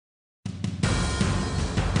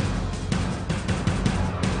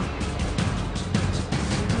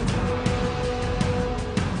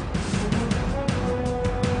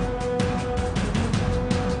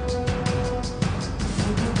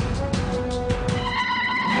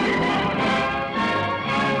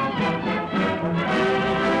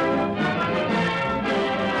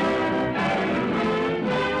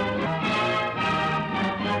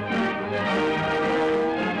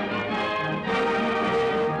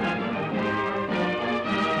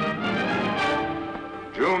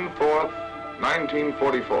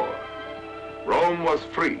1944. Rome was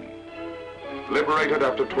free, liberated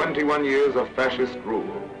after 21 years of fascist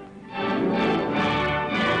rule.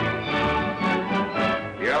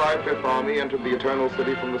 The Allied Fifth Army entered the Eternal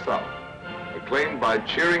City from the south, acclaimed by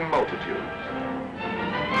cheering multitudes.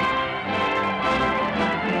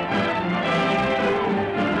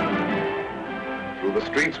 Through the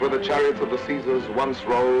streets where the chariots of the Caesars once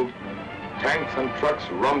rolled, tanks and trucks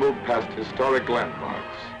rumbled past historic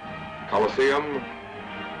landmarks. Colosseum,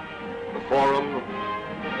 the Forum,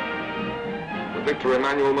 the Victor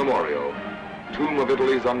Emmanuel Memorial, tomb of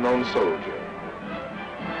Italy's unknown soldier,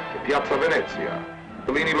 the Piazza Venezia.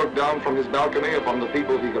 Bellini looked down from his balcony upon the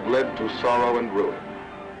people he had led to sorrow and ruin.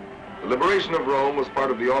 The liberation of Rome was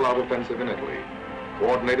part of the all-out offensive in Italy,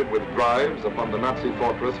 coordinated with drives upon the Nazi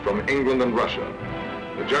fortress from England and Russia.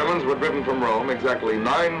 The Germans were driven from Rome exactly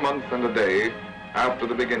 9 months and a day after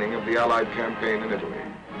the beginning of the Allied campaign in Italy.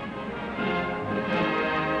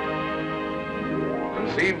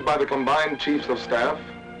 Conceived by the combined chiefs of staff,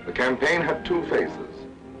 the campaign had 2 phases.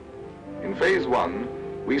 In phase 1,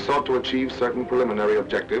 we sought to achieve certain preliminary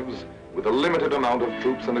objectives with a limited amount of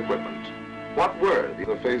troops and equipment. What were these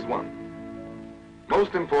of phase 1?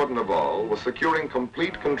 Most important of all was securing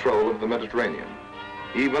complete control of the Mediterranean.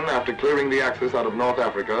 Even after clearing the Axis out of North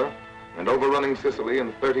Africa and overrunning Sicily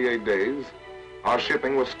in 38 days, our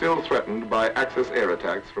shipping was still threatened by Axis air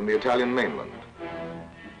attacks from the Italian mainland.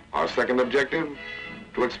 Our second objective,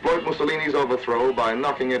 to exploit Mussolini's overthrow by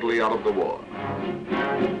knocking Italy out of the war.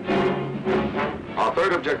 Our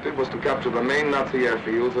third objective was to capture the main Nazi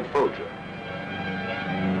airfields at Foggia.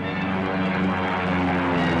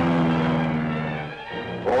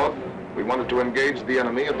 Fourth, we wanted to engage the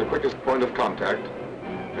enemy at the quickest point of contact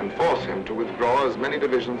and force him to withdraw as many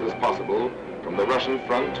divisions as possible from the Russian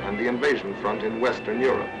front and the invasion front in Western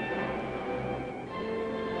Europe.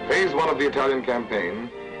 Phase 1 of the Italian campaign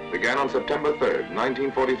began on September 3rd,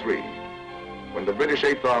 1943, when the British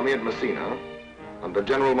Eighth Army at Messina, under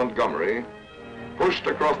General Montgomery, pushed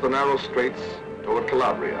across the narrow straits toward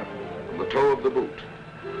Calabria from the toe of the boot.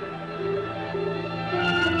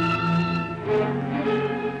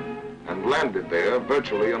 And landed there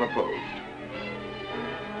virtually unopposed.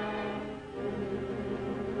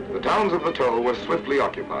 The towns of the toe were swiftly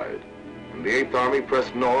occupied, and the Eighth Army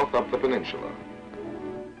pressed north up the peninsula.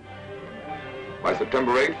 By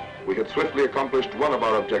September 8th, we had swiftly accomplished one of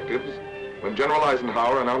our objectives when General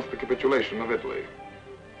Eisenhower announced the capitulation of Italy.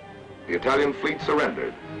 The Italian fleet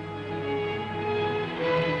surrendered,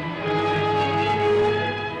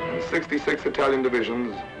 and 66 Italian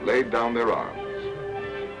divisions laid down their arms.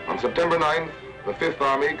 On September 9th, the Fifth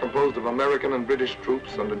Army, composed of American and British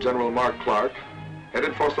troops under General Mark Clark,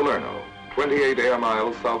 headed for Salerno, 28 air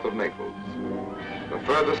miles south of Naples, the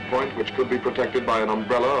furthest point which could be protected by an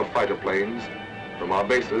umbrella of fighter planes from our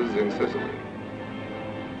bases in Sicily.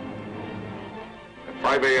 At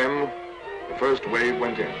 5 a.m., the first wave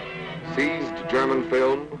went in. Seized German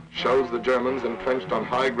film shows the Germans entrenched on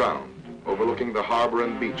high ground, overlooking the harbor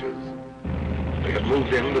and beaches. They had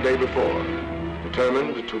moved in the day before,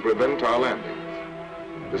 determined to prevent our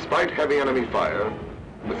landings. Despite heavy enemy fire,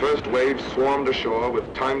 the first wave swarmed ashore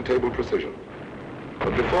with timetable precision.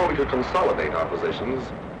 But before we could consolidate our positions,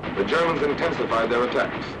 the Germans intensified their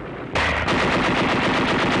attacks.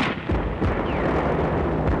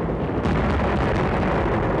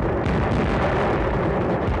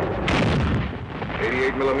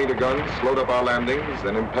 88mm guns slowed up our landings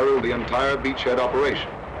and imperiled the entire beachhead operation.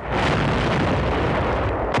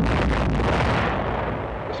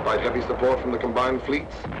 Despite heavy support from the combined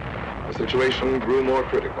fleets, the situation grew more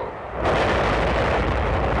critical.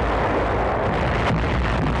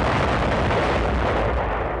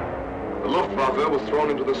 The Luftwaffe was thrown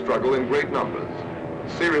into the struggle in great numbers,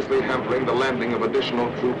 seriously hampering the landing of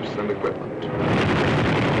additional troops and equipment.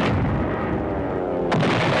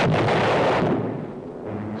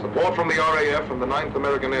 Support from the RAF and the 9th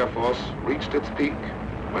American Air Force reached its peak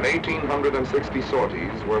when 1,860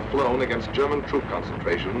 sorties were flown against German troop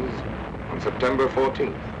concentrations on September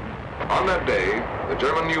 14th. On that day, the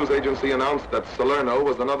German news agency announced that Salerno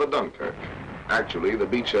was another Dunkirk. Actually, the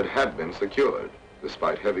beachhead had been secured,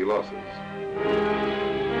 despite heavy losses.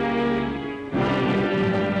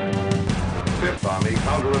 Fifth Army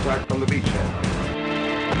counterattacked from the beachhead.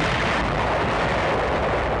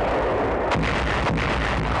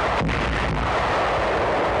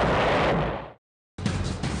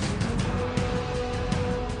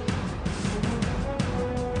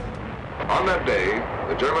 On that day,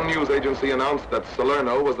 the German news agency announced that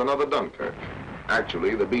Salerno was another Dunkirk.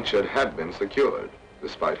 Actually, the beachhead had been secured,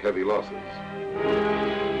 despite heavy losses.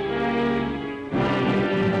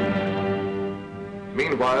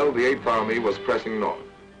 Meanwhile, the 8th Army was pressing north.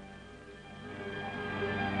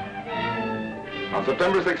 On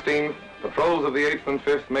September 16th, patrols of the 8th and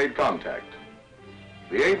 5th made contact.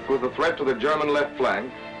 The 8th was a threat to the German left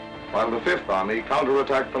flank, while the 5th Army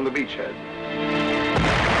counterattacked from the beachhead.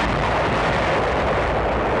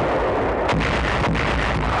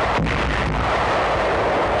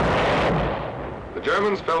 The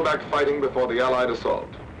Germans fell back fighting before the Allied assault.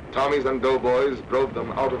 Tommies and doughboys drove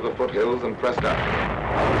them out of the foothills and pressed after them.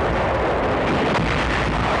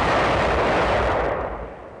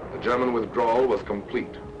 The German withdrawal was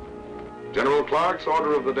complete. General Clark's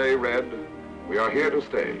order of the day read, "We are here to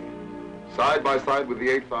stay. Side by side with the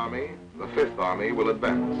 8th Army, the 5th Army will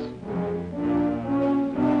advance."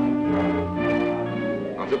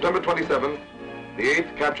 On September 27th, the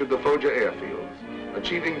 8th captured the Foggia airfields,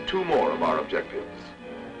 achieving 2 more of our objectives.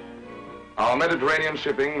 Our Mediterranean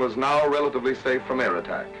shipping was now relatively safe from air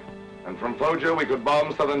attack, and from Foggia we could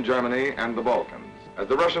bomb southern Germany and the Balkans. As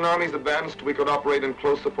the Russian armies advanced, we could operate in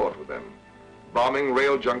close support with them, bombing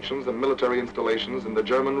rail junctions and military installations in the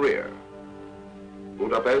German rear.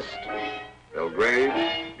 Budapest, Belgrade,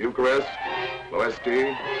 Bucharest,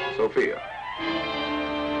 Ploesti, Sofia.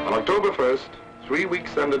 On October 1st, 3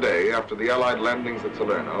 weeks and a day after the Allied landings at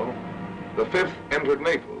Salerno, the 5th entered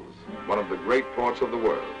Naples, one of the great ports of the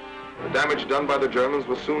world. The damage done by the Germans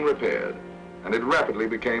was soon repaired, and it rapidly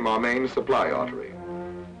became our main supply artery.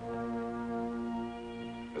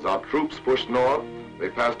 As our troops pushed north, they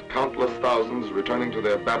passed countless thousands returning to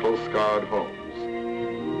their battle-scarred homes.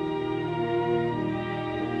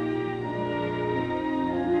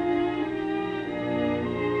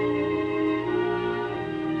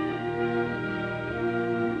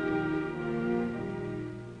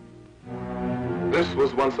 This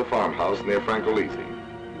was once a farmhouse near Francolizi.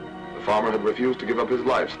 The farmer had refused to give up his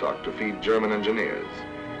livestock to feed German engineers.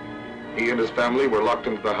 He and his family were locked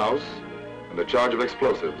into the house, and a charge of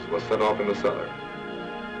explosives was set off in the cellar.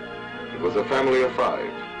 It was a family of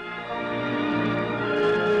 5.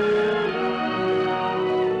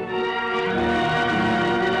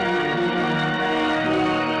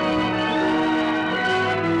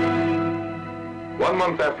 One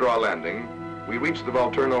month after our landing, we reached the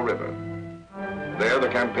Volturno River. There, the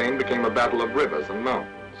campaign became a battle of rivers and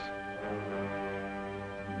mountains,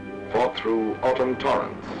 fought through autumn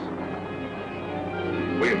torrents,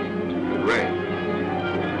 wind and rain.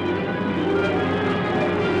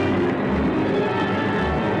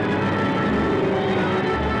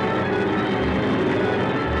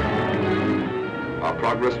 Our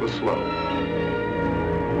progress was slow.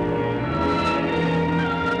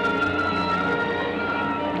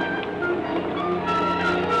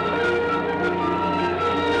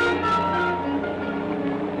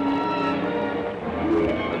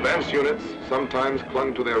 Advance units sometimes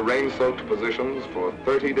clung to their rain-soaked positions for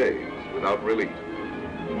 30 days without relief.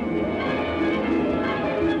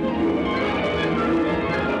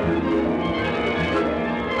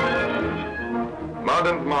 Mud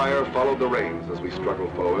and mire followed the rains as we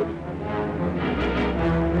struggled forward.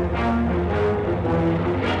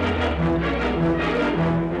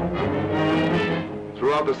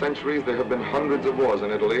 Throughout the centuries, there have been hundreds of wars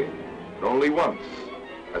in Italy, but only once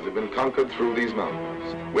has it been conquered through these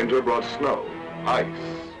mountains. Winter brought snow, ice,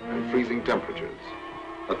 and freezing temperatures.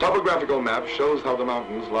 A topographical map shows how the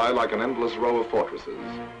mountains lie like an endless row of fortresses,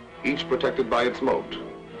 each protected by its moat,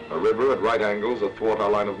 a river at right angles athwart our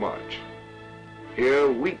line of march. Here,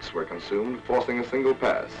 weeks were consumed forcing a single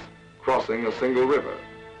pass, crossing a single river.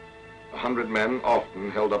 100 men often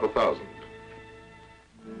held up 1,000.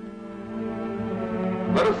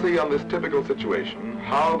 Let us see on this typical situation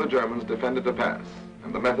how the Germans defended a pass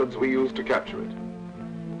and the methods we used to capture it.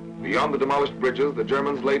 Beyond the demolished bridges, the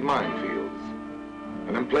Germans laid minefields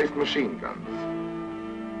and emplaced machine guns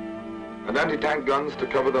and anti-tank guns to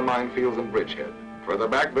cover the minefields and bridgehead. Further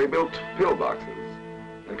back, they built pillboxes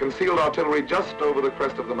and concealed artillery just over the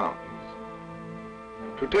crest of the mountains.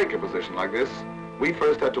 To take a position like this, we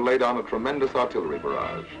first had to lay down a tremendous artillery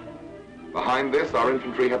barrage. Behind this, our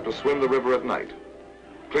infantry had to swim the river at night,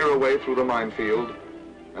 clear a way through the minefield,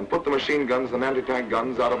 and put the machine guns and anti-tank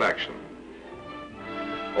guns out of action.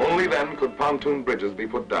 Only then could pontoon bridges be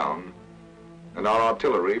put down and our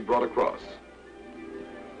artillery brought across.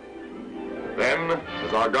 Then,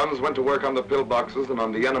 as our guns went to work on the pillboxes and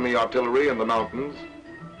on the enemy artillery in the mountains,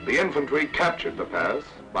 the infantry captured the pass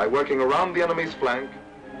by working around the enemy's flank,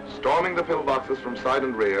 storming the pillboxes from side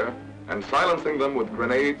and rear, and silencing them with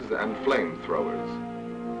grenades and flamethrowers.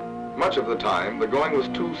 Much of the time, the going was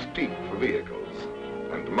too steep for vehicles,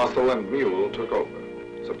 and muscle and mule took over.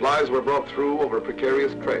 Supplies were brought through over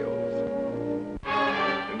precarious trails.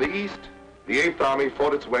 In the east, the 8th Army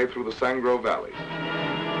fought its way through the Sangro Valley.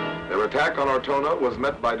 Their attack on Ortona was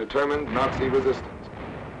met by determined Nazi resistance.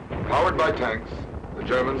 Powered by tanks, the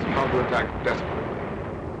Germans counterattacked desperately.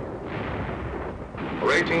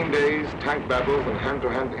 For 18 days, tank battles and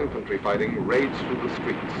hand-to-hand infantry fighting raged through the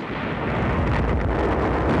streets.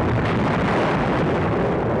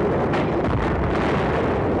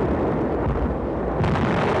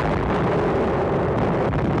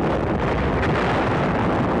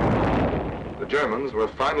 The Germans were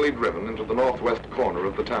finally driven into the northwest corner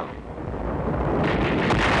of the town.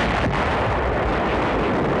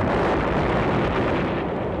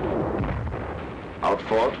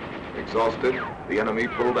 Outfought, exhausted, the enemy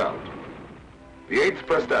pulled out. The 8th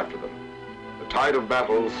pressed after them. The tide of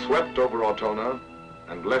battle swept over Ortona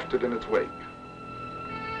and left it in its wake.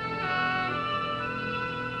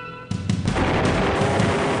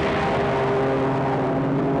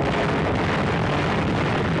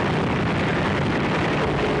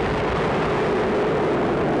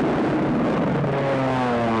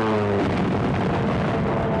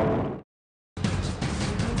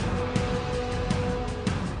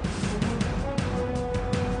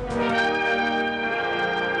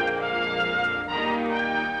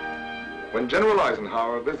 When General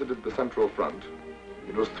Eisenhower visited the Central Front,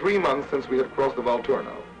 it was 3 months since we had crossed the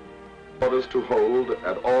Volturno. Orders to hold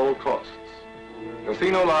at all costs.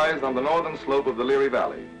 Cassino lies on the northern slope of the Liri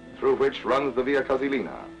Valley, through which runs the Via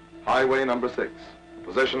Casilina, Highway number 6.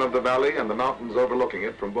 Possession of the valley and the mountains overlooking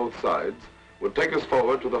it from both sides would take us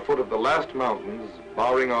forward to the foot of the last mountains,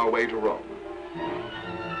 barring our way to Rome.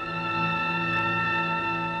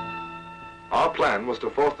 Our plan was to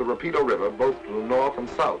force the Rapido River both to the north and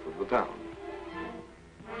south of the town.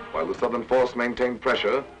 While the southern force maintained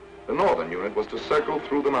pressure, the northern unit was to circle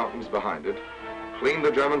through the mountains behind it, clean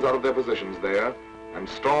the Germans out of their positions there, and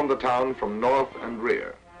storm the town from north and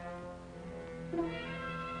rear.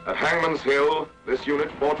 At Hangman's Hill, this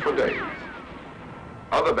unit fought for days.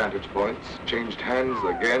 Other vantage points changed hands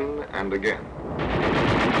again and again.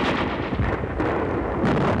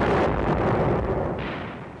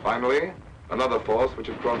 Finally, another force which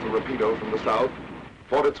had crossed the Rapido from the south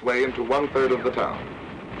fought its way into 1/3 of the town.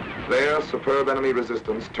 There, superb enemy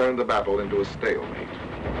resistance turned the battle into a stalemate.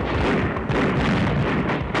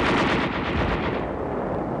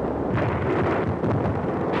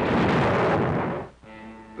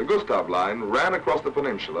 The Gustav Line ran across the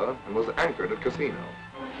peninsula and was anchored at Cassino.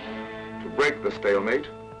 To break the stalemate,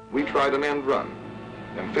 we tried an end run,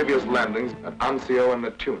 amphibious landings at Anzio and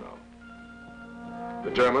Nettuno.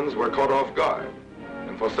 The Germans were caught off guard,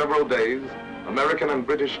 and for several days, American and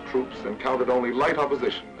British troops encountered only light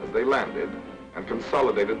opposition as they landed and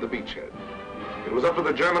consolidated the beachhead. It was up to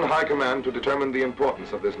the German High Command to determine the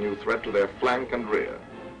importance of this new threat to their flank and rear.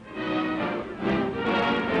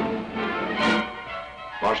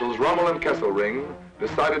 Marshals Rommel and Kesselring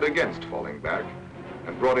decided against falling back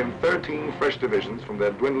and brought in 13 fresh divisions from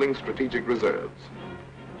their dwindling strategic reserves.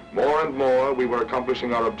 More and more, we were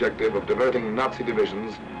accomplishing our objective of diverting Nazi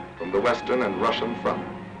divisions from the Western and Russian front.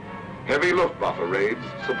 Heavy Luftwaffe raids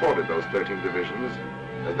supported those 13 divisions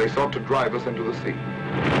as they sought to drive us into the sea.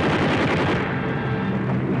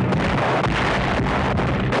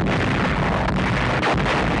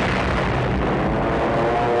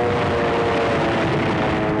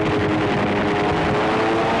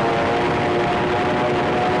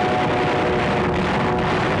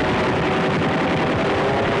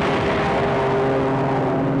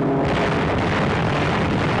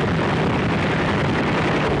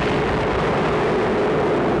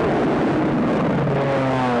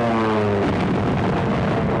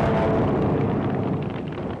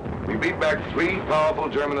 Three powerful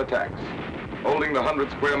German attacks, holding the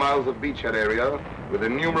 100 square miles of beachhead area with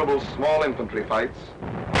innumerable small infantry fights,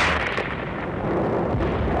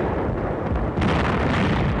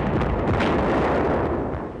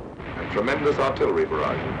 and tremendous artillery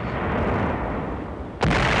barrages.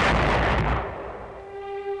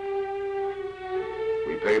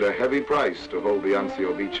 We paid a heavy price to hold the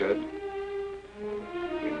Anzio beachhead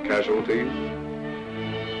in casualties,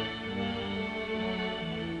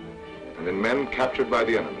 and in men captured by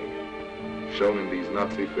the enemy, shown in these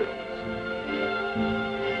Nazi films.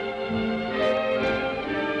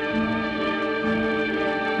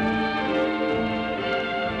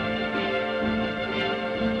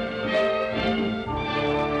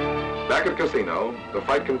 Back at Cassino, the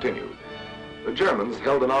fight continued. The Germans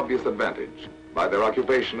held an obvious advantage by their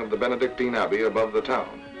occupation of the Benedictine Abbey above the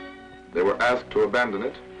town. They were asked to abandon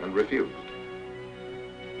it and refused.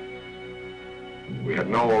 We had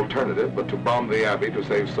no alternative but to bomb the abbey to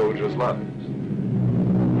save soldiers' lives.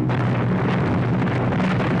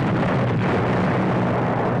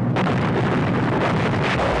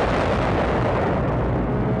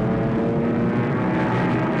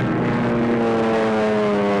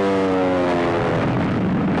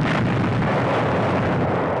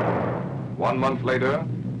 1 month later,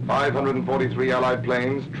 543 Allied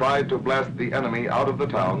planes tried to blast the enemy out of the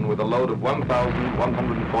town with a load of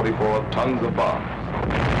 1,144 tons of bombs.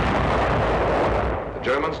 The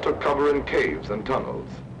Germans took cover in caves and tunnels.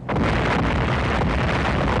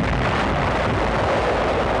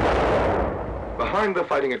 Behind the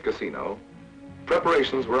fighting at Cassino,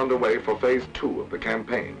 preparations were underway for Phase 2 of the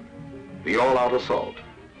campaign, the all-out assault.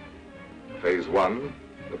 Phase 1,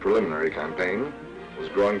 the preliminary campaign, was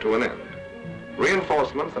drawing to an end.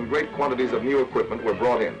 Reinforcements and great quantities of new equipment were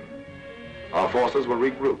brought in. Our forces were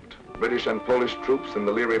regrouped, British and Polish troops in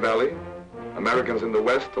the Liri Valley, Americans in the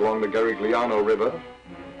west along the Garigliano River,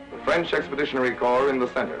 the French Expeditionary Corps in the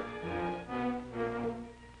center.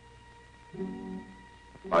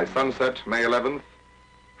 By sunset, May 11th,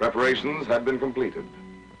 preparations had been completed.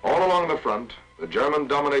 All along the front, the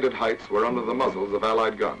German-dominated heights were under the muzzles of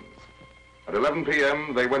Allied guns. At 11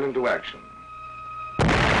 p.m., they went into action.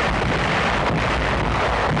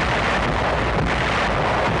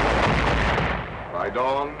 By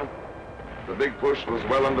dawn, the big push was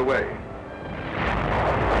well underway.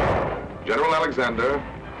 General Alexander,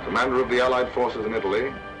 commander of the Allied forces in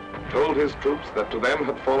Italy, told his troops that to them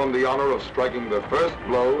had fallen the honor of striking the first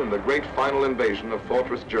blow in the great final invasion of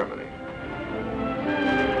Fortress Germany.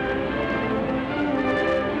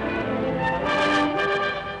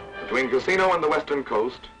 Between Cassino and the western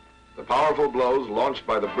coast, the powerful blows launched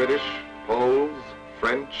by the British, Poles,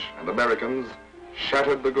 French, and Americans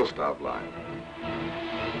shattered the Gustav Line.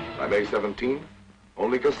 By May 17th,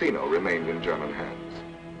 only Cassino remained in German hands.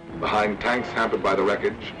 Behind tanks hampered by the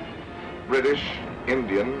wreckage, British,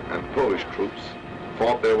 Indian, and Polish troops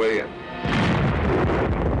fought their way in.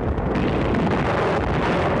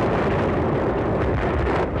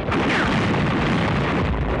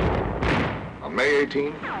 On May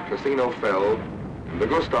 18th, Cassino fell, and the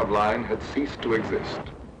Gustav Line had ceased to exist.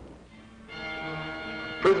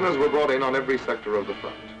 Prisoners were brought in on every sector of the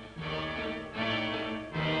front.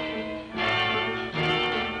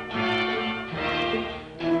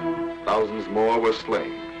 Thousands more were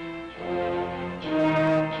slain.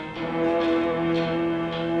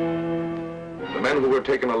 The men who were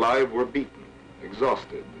taken alive were beaten,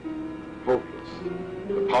 exhausted, hopeless.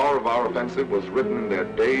 The power of our offensive was written in their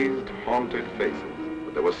dazed, haunted faces.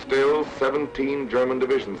 But there were still 17 German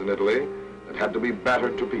divisions in Italy that had to be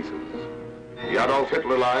battered to pieces. The Adolf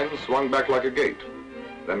Hitler line swung back like a gate,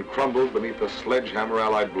 then crumbled beneath the sledgehammer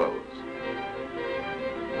Allied blows.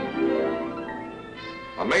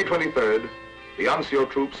 On May 23rd, the Anzio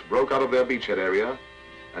troops broke out of their beachhead area,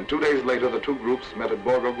 and 2 days later the two groups met at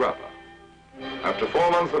Borgo Grappa. After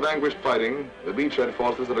 4 months of anguished fighting, the beachhead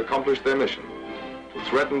forces had accomplished their mission, to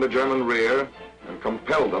threaten the German rear and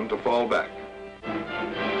compel them to fall back.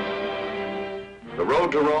 The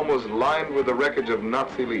road to Rome was lined with the wreckage of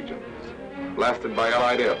Nazi legions, blasted by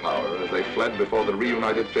Allied air power as they fled before the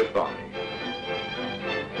reunited Fifth Army.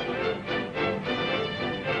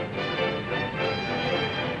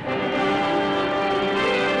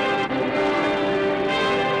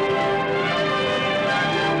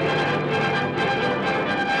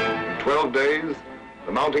 In 12 days,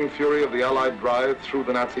 the mounting fury of the Allied drive threw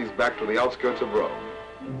the Nazis back to the outskirts of Rome.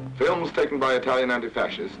 Films taken by Italian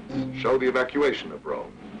anti-fascists show the evacuation of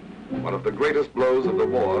Rome, one of the greatest blows of the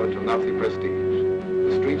war to Nazi prestige.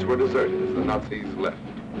 The streets were deserted as the Nazis left.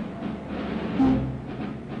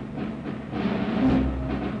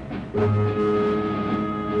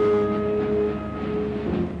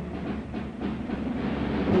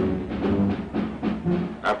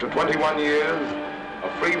 After 21 years, a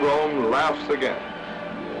free Rome laughs again.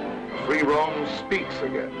 A free Rome speaks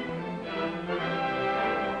again.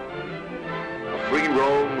 A free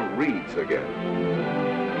Rome reads again.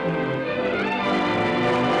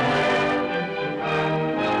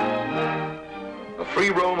 A free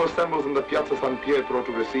Rome assembles in the Piazza San Pietro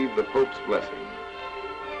to receive the Pope's blessing.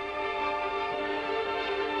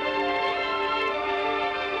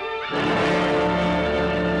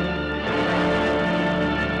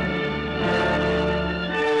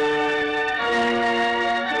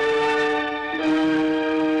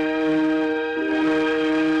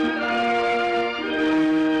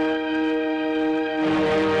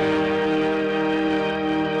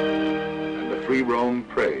 Free Rome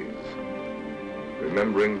prays,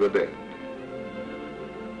 remembering the dead.